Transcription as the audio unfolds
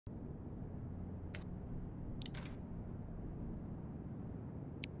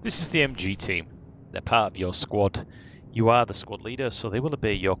This is the MG team. They're part of your squad. You are the squad leader, so they will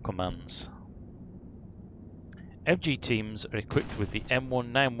obey your commands. MG teams are equipped with the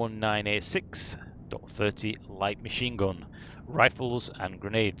M1919A6.30 light machine gun, rifles and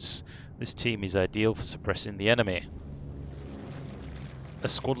grenades. This team is ideal for suppressing the enemy.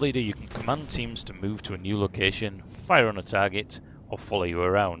 As squad leader, you can command teams to move to a new location, fire on a target, or follow you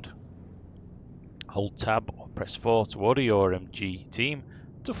around. Hold tab or press 4 to order your MG team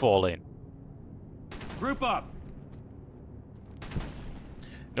to fall in. Group up!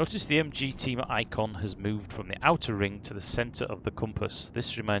 Notice the MG team icon has moved from the outer ring to the center of the compass.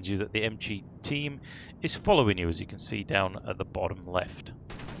 This reminds you that the MG team is following you, as you can see down at the bottom left.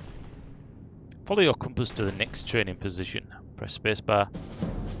 Follow your compass to the next training position. Press spacebar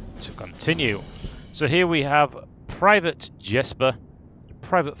to continue. So here we have Private Jesper,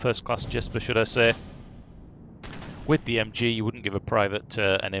 Private First Class Jesper should I say. With the MG, you wouldn't give a private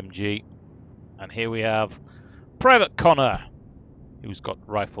an MG. And here we have Private Connor, who's got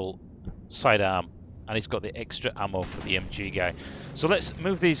rifle sidearm, and he's got the extra ammo for the MG guy. So let's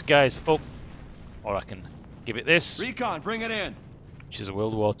move these guys up, or I can give it this. Recon, bring it in. Which is a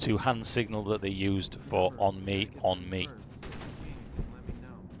World War II hand signal that they used for on me, on me.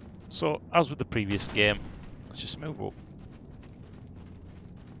 So, as with the previous game, let's just move up.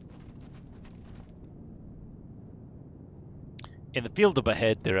 In the field up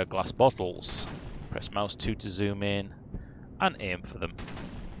ahead, there are glass bottles. Press mouse 2 to zoom in and aim for them.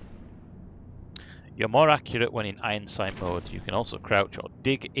 You're more accurate when in iron sight mode. You can also crouch or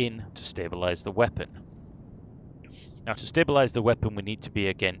dig in to stabilize the weapon. Now, to stabilize the weapon, we need to be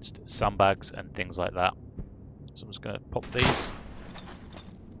against sandbags and things like that. So I'm just going to pop these.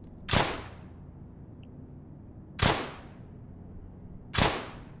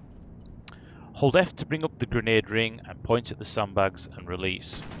 Hold F to bring up the grenade ring and point at the sandbags and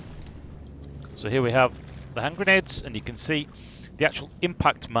release. So here we have the hand grenades, and you can see the actual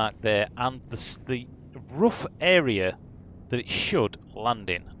impact mark there and the rough area that it should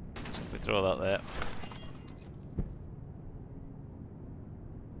land in. So if we throw that there.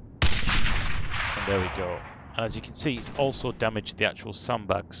 And there we go. And as you can see, it's also damaged the actual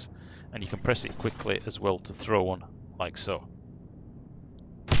sandbags, and you can press it quickly as well to throw one, like so.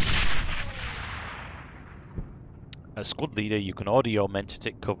 As squad leader, you can order your men to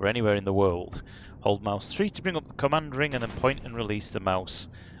take cover anywhere in the world. Hold mouse 3 to bring up the command ring and then point and release the mouse,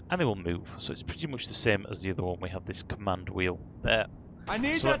 and they will move. So it's pretty much the same as the other one. We have this command wheel there. I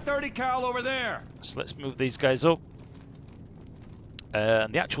need that 30 cal over there. So let's move these guys up.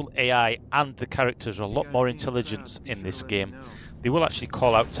 And the actual AI and the characters are a lot more intelligent in this game. They will actually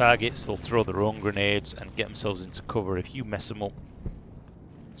call out targets, they'll throw their own grenades and get themselves into cover if you mess them up.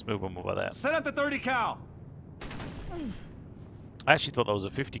 Let's move them over there. Set up the 30 cal. I actually thought that was a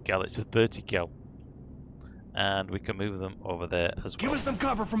 50 cal, it's a 30 cal. And we can move them over there as well. Give us some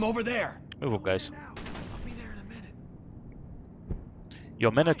cover from over there. Move up, guys. I'll be there in a minute.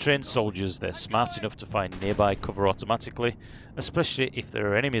 Your men are trained soldiers. They're smart enough to find nearby cover automatically, especially if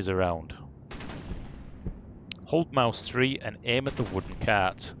there are enemies around. Hold mouse 3 and aim at the wooden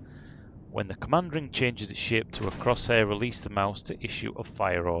cart. When the command ring changes its shape to a crosshair, release the mouse to issue a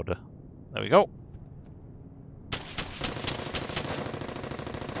fire order. There we go.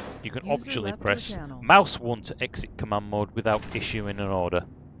 You can optionally press mouse 1 to exit command mode without issuing an order.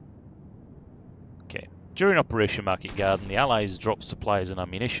 Okay. During Operation Market Garden, the Allies drop supplies and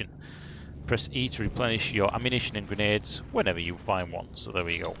ammunition. Press E to replenish your ammunition and grenades whenever you find one. So there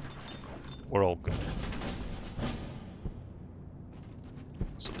we go. We're all good.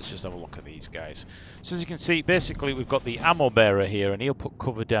 So let's just have a look at these guys. So as you can see, basically we've got the ammo bearer here, and he'll put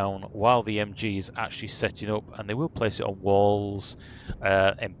cover down while the MG is actually setting up, and they will place it on walls,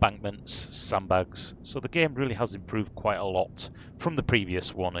 embankments, sandbags. So the game really has improved quite a lot from the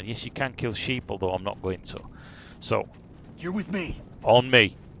previous one. And yes, you can kill sheep, although I'm not going to. So You're with me. On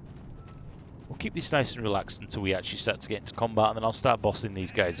me. We'll keep this nice and relaxed until we actually start to get into combat, and then I'll start bossing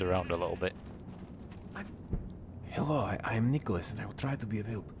these guys around a little bit. Hello, I am Nicholas, and I will try to be of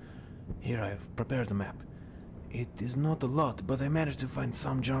help. Here I have prepared a map. It is not a lot, but I managed to find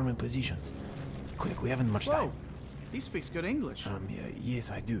some German positions. Quick, we haven't much time. He speaks good English.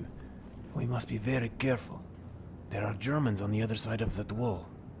 Yes, I do. We must be very careful. There are Germans on the other side of that wall.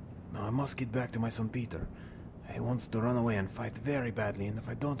 Now I must get back to my son Peter. He wants to run away and fight very badly, and if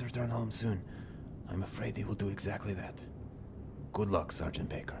I don't return home soon, I'm afraid he will do exactly that. Good luck, Sergeant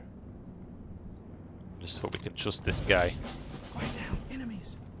Baker. Just hope we can trust this guy. Quiet down,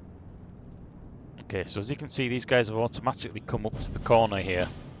 enemies. Okay, so as you can see, these guys have automatically come up to the corner here.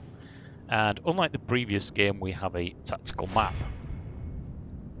 And unlike the previous game, we have a tactical map.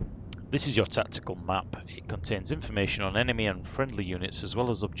 This is your tactical map. It contains information on enemy and friendly units as well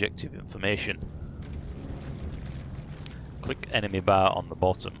as objective information. Click enemy bar on the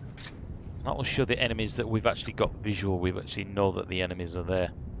bottom. That will show the enemies that we've actually got visual. We actually know that the enemies are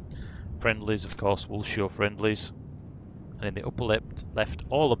there. Friendlies, of course, will show friendlies. And in the upper left,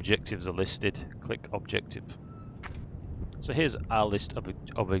 all objectives are listed. Click objective. So here's our list of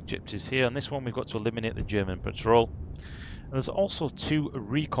objectives here. On this one, we've got to eliminate the German patrol. And there's also 2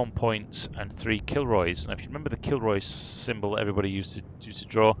 recon points and 3 Kilroys. Now, if you remember the Kilroy symbol everybody used to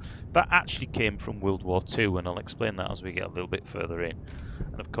draw, that actually came from World War II, and I'll explain that as we get a little bit further in.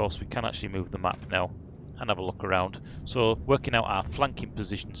 And of course, we can actually move the map now and have a look around. So working out our flanking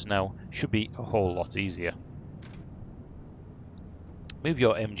positions now should be a whole lot easier. Move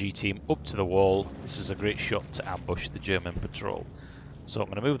your MG team up to the wall. This is a great shot to ambush the German patrol. So I'm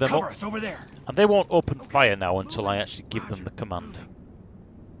going to move them Cover up, us over there. and they won't open fire now until I actually give them the command.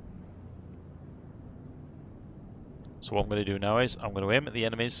 So what I'm going to do now is I'm going to aim at the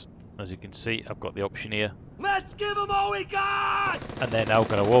enemies. As you can see, I've got the option here, Let's give them all we got! and they're now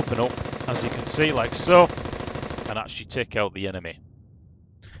going to open up, as you can see, like so, and actually take out the enemy.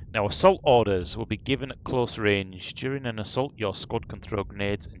 Now, assault orders will be given at close range. During an assault, your squad can throw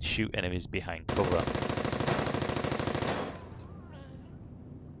grenades and shoot enemies behind cover.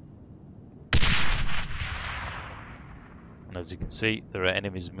 And as you can see, there are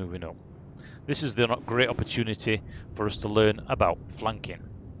enemies moving up. This is the great opportunity for us to learn about flanking.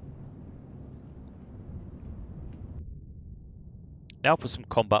 Now for some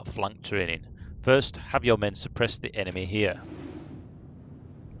combat flank training. First, have your men suppress the enemy here.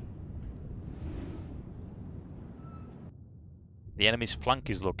 The enemy's flank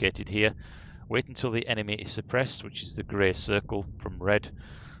is located here. Wait until the enemy is suppressed, which is the grey circle from red.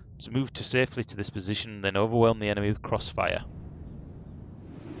 To move safely to this position, then overwhelm the enemy with crossfire.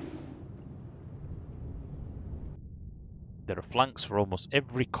 There are flanks for almost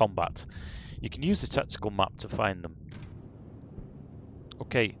every combat. You can use the tactical map to find them.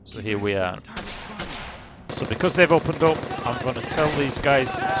 Okay, so here we are. So because they've opened up, I'm going to tell these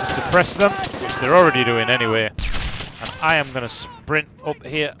guys to suppress them, which they're already doing anyway. And I am going to sprint up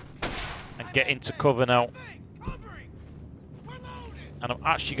here and get into cover now. And I'm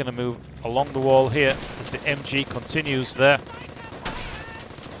actually going to move along the wall here as the MG continues there.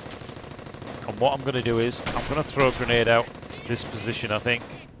 And what I'm going to do is I'm going to throw a grenade out to this position, I think.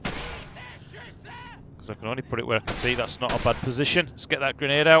 Because I can only put it where I can see. That's not a bad position. Let's get that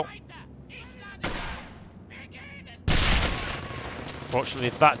grenade out. Fortunately,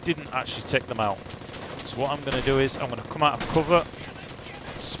 that didn't actually take them out. So what I'm going to do is I'm going to come out of cover,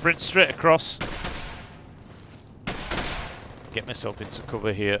 sprint straight across, get myself into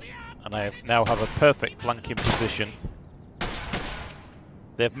cover here, and I now have a perfect flanking position.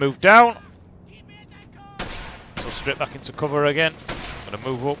 They've moved down, so straight back into cover again. I'm going to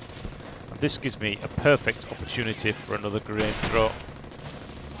move up, and this gives me a perfect opportunity for another grenade throw.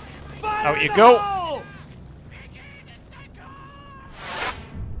 Out you go!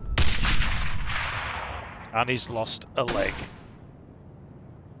 And he's lost a leg.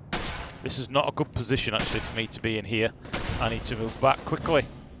 This is not a good position actually for me to be in here. I need to move back quickly.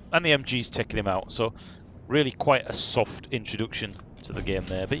 And the MG's taking him out. So really quite a soft introduction to the game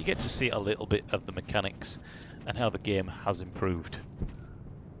there. But you get to see a little bit of the mechanics and how the game has improved.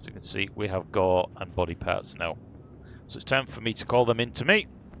 As you can see, we have gore and body parts now. So it's time for me to call them into me.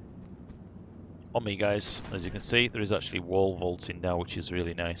 On me, guys. As you can see, there is actually wall vaulting now, which is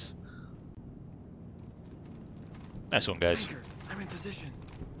really nice. Nice one, guys. Baker, I'm in position.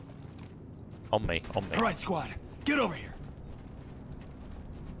 On me, on me. All right, squad, get over here.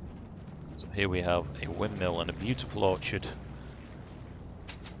 So here we have a windmill and a beautiful orchard.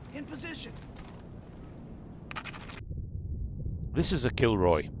 In position. This is a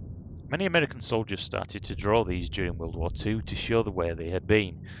Kilroy. Many American soldiers started to draw these during World War II to show the way they had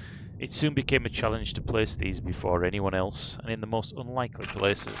been. It soon became a challenge to place these before anyone else and in the most unlikely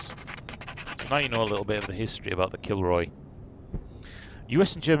places. So now you know a little bit of the history about the Kilroy.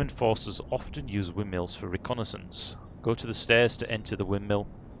 US and German forces often use windmills for reconnaissance. Go to the stairs to enter the windmill.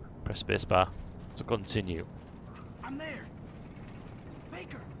 Press spacebar to continue. I'm there.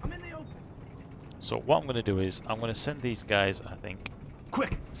 Baker, I'm in the open. So what I'm going to do is I'm going to send these guys, I think,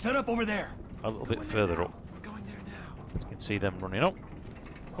 Quick, set up over there. a little bit further up. We're going there now. You can see them running up.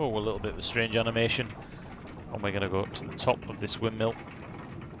 Oh, a little bit of a strange animation. And we're going to go up to the top of this windmill.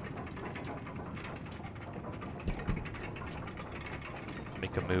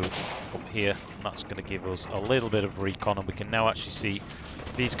 Make a move up here, and that's going to give us a little bit of recon, and we can now actually see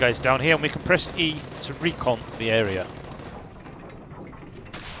these guys down here, and we can press E to recon the area.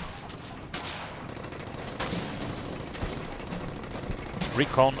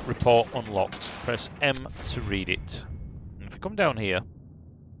 Recon report unlocked. Press M to read it. And if we come down here,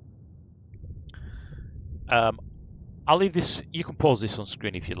 I'll leave this, you can pause this on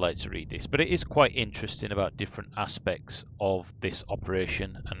screen if you'd like to read this, but it is quite interesting about different aspects of this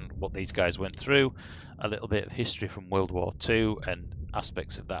operation and what these guys went through, a little bit of history from World War II and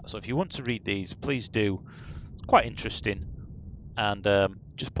aspects of that. So if you want to read these, please do. It's quite interesting. And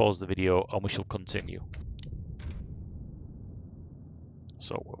just pause the video and we shall continue.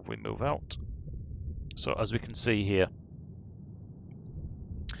 So if we move out. So as we can see here,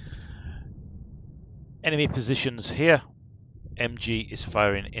 enemy positions here. MG is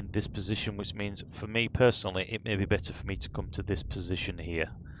firing in this position, which means for me personally, it may be better for me to come to this position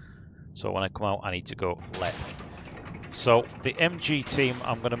here. So when I come out, I need to go left. So the MG team,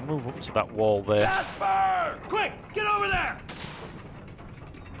 I'm going to move up to that wall there. Jasper! Quick, get over there!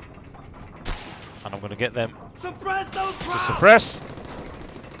 And I'm going to get them Suppress those to crowds! suppress.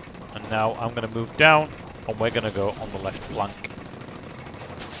 And now I'm going to move down, and we're going to go on the left flank.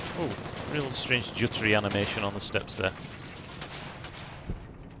 Oh, real strange jittery animation on the steps there.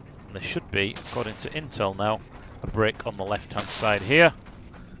 And there should be, according to intel now, a break on the left hand side here.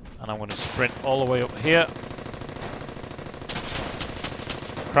 And I'm going to sprint all the way up here.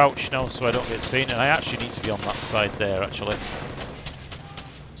 Crouch now so I don't get seen, and I actually need to be on that side there actually.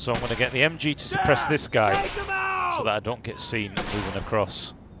 So I'm going to get the MG to suppress this guy so that I don't get seen moving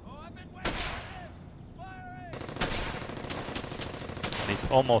across. And he's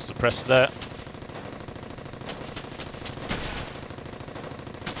almost suppressed there.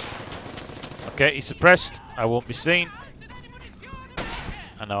 Okay, he's suppressed. I won't be seen.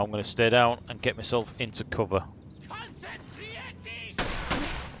 And now I'm going to stay down and get myself into cover.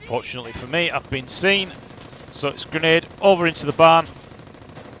 Fortunately for me, I've been seen. So it's grenade over into the barn.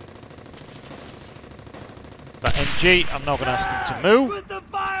 That MG, I'm now going to ask him to move. Put the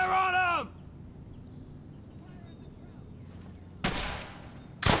fire on him!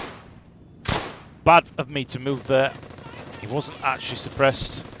 Bad of me to move there. He wasn't actually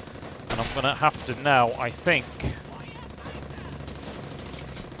suppressed. And I'm going to have to now, I think,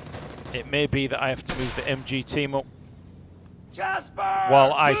 it may be that I have to move the MG team up Jasper!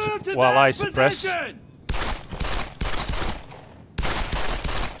 while I suppress. Position!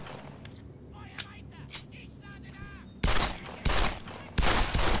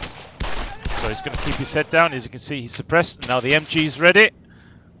 So he's going to keep his head down. As you can see, he's suppressed. And now the MG's ready.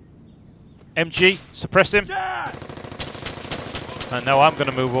 MG, suppress him. Jazz! And now I'm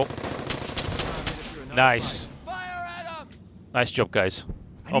going to move up. Nice. Fire at him! Nice job, guys.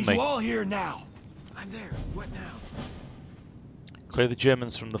 I On need me. you all here now. I'm there. What now? Clear the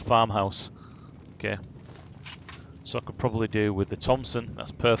Germans from the farmhouse. Okay. So I could probably do with the Thompson.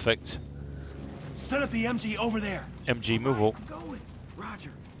 That's perfect. Set up the MG over there. MG, move up. I'm going.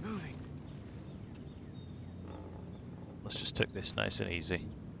 Roger. Moving. Let's just take this nice and easy.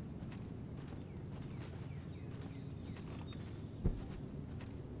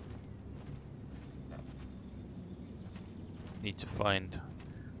 Need to find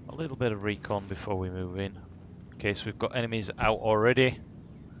a little bit of recon before we move in. Okay, so we've got enemies out already.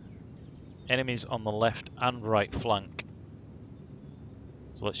 Enemies on the left and right flank.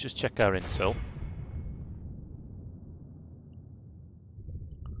 So let's just check our intel.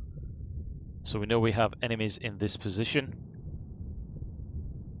 So we know we have enemies in this position.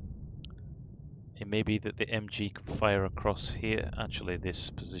 It may be that the MG can fire across here. Actually, this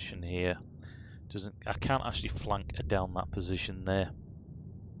position here doesn't. I can't actually flank down that position there.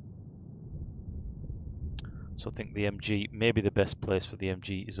 So I think the MG, maybe the best place for the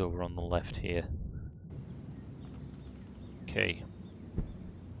MG is over on the left here. Okay.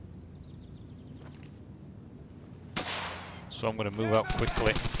 So I'm going to move out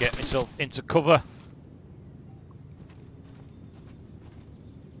quickly, get myself into cover.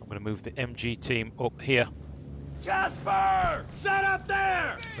 I'm going to move the MG team up here. Jasper! Set up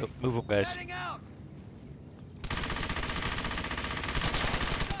there! Move up, guys. Heading out.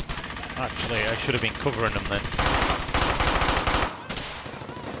 Actually, I should have been covering them then.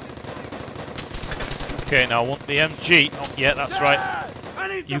 Okay, now I want the MG. Oh, yeah, that's right. Jazz! I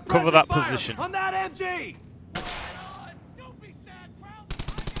need You suppressive cover that fire position. on that MG!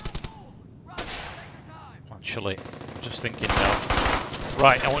 Actually, I'm just thinking now.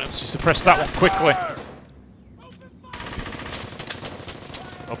 Right, I want him to suppress that one quickly.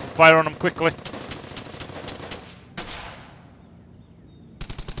 Open fire on him quickly.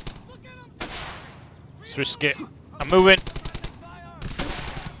 Let's risk it. I'm moving.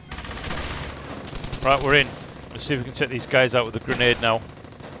 Right, we're in. Let's see if we can take these guys out with a grenade now.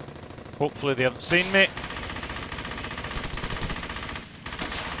 Hopefully they haven't seen me.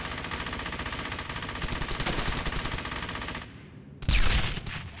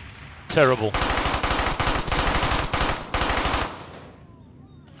 Terrible.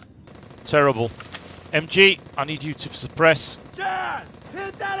 Terrible. MG, I need you to suppress. Jazz!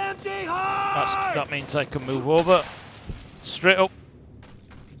 Hit that MG hard! That means I can move over. Straight up.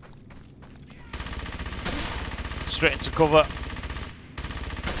 Straight into cover.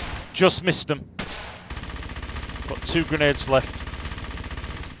 Just missed them. Got 2 grenades left.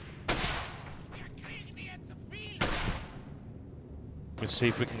 We'll see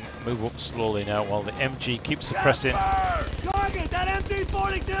if we can move up slowly now while the MG keeps suppressing. Target that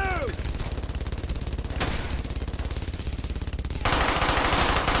MG-42!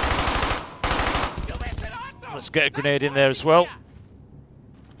 Let's get a grenade in there as well.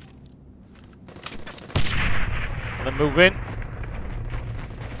 And then move in.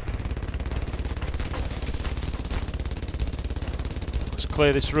 Let's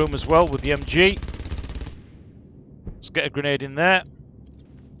clear this room as well with the MG. Let's get a grenade in there.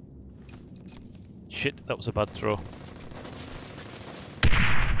 Shit, that was a bad throw.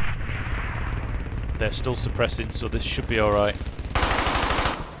 They're still suppressing, so this should be alright.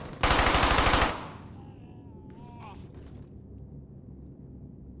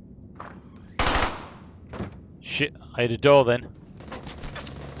 Shit, I had a door then.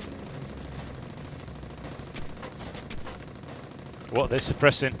 What, they're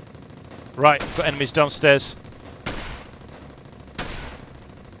suppressing? Right, got enemies downstairs.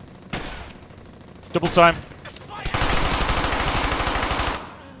 Double time.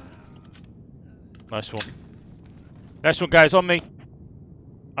 Nice one. Nice one, guys, on me.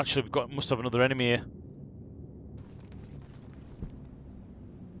 Actually, must have another enemy here.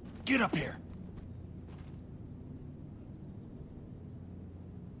 Get up here!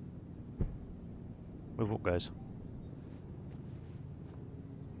 Move up, guys.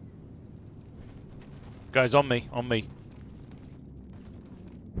 Guys, on me, on me.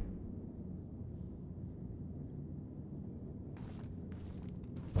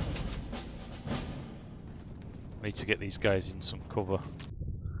 I need to get these guys in some cover.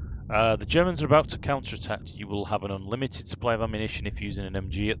 The Germans are about to counterattack. You will have an unlimited supply of ammunition if using an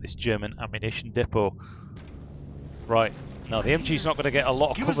MG at this German ammunition depot. Right, now the MG's not going to get a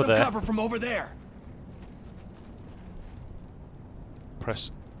lot of cover there. Give us some cover from over there!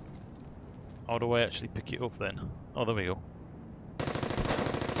 Press. How do I actually pick it up then? Oh, there we go.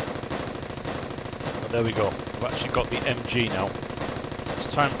 Oh, there we go. We've actually got the MG now.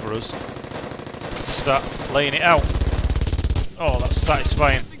 It's time for us to start laying it out. Oh, that's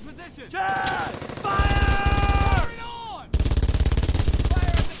satisfying. Jazz! Fire!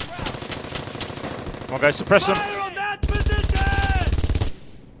 Come on, guys, suppress them. Fire on that position!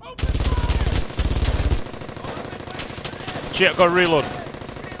 Open fire! Shit, I've got to reload.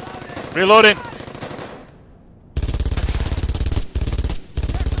 Reloading.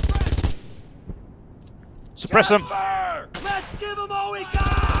 Suppress them. Let's give them all we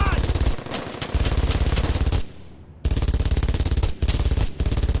got!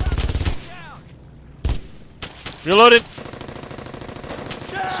 Reloading.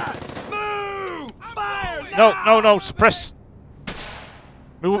 Jazz! Move! Fire! No, suppress.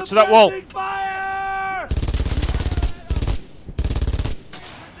 Move up to that wall. Fire!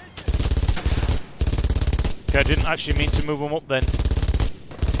 Okay, I didn't actually mean to move them up then.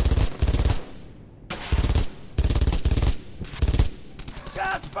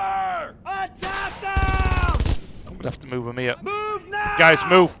 Jasper! Attack them! I'm gonna have to move them here. Move now! Guys,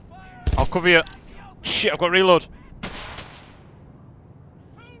 move. I'll cover you. Shit, I've got to reload.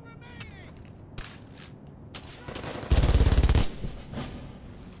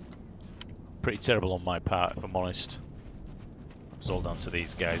 Pretty terrible on my part, if I'm honest. It's all down to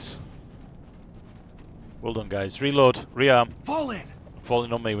these guys. Well done, guys. Reload. Rearm. Fall in!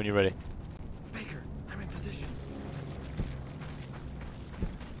 Falling on me when you're ready. Baker, I'm in position.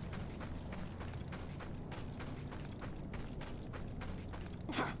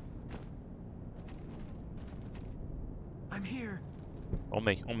 I'm here. On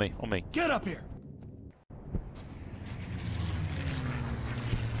me, on me, on me. Get up here!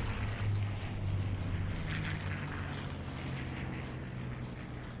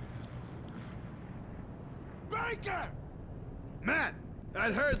 Baker! Matt,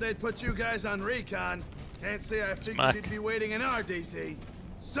 I'd heard they'd put you guys on recon. Can't say I figured Smack. you'd be waiting in our DC.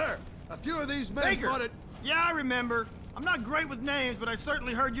 Sir, a few of these men Baker! fought it. Yeah, I remember. I'm not great with names, but I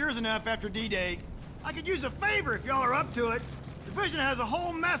certainly heard yours enough after D-Day. I could use a favor if y'all are up to it. Division has a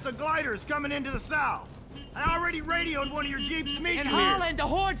whole mess of gliders coming into the south. I already radioed one of your jeeps to meet In you here. Holland, the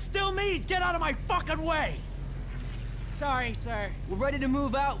horde still meets. Get out of my fucking way. Sorry, sir. We're ready to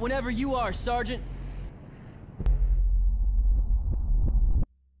move out whenever you are, Sergeant.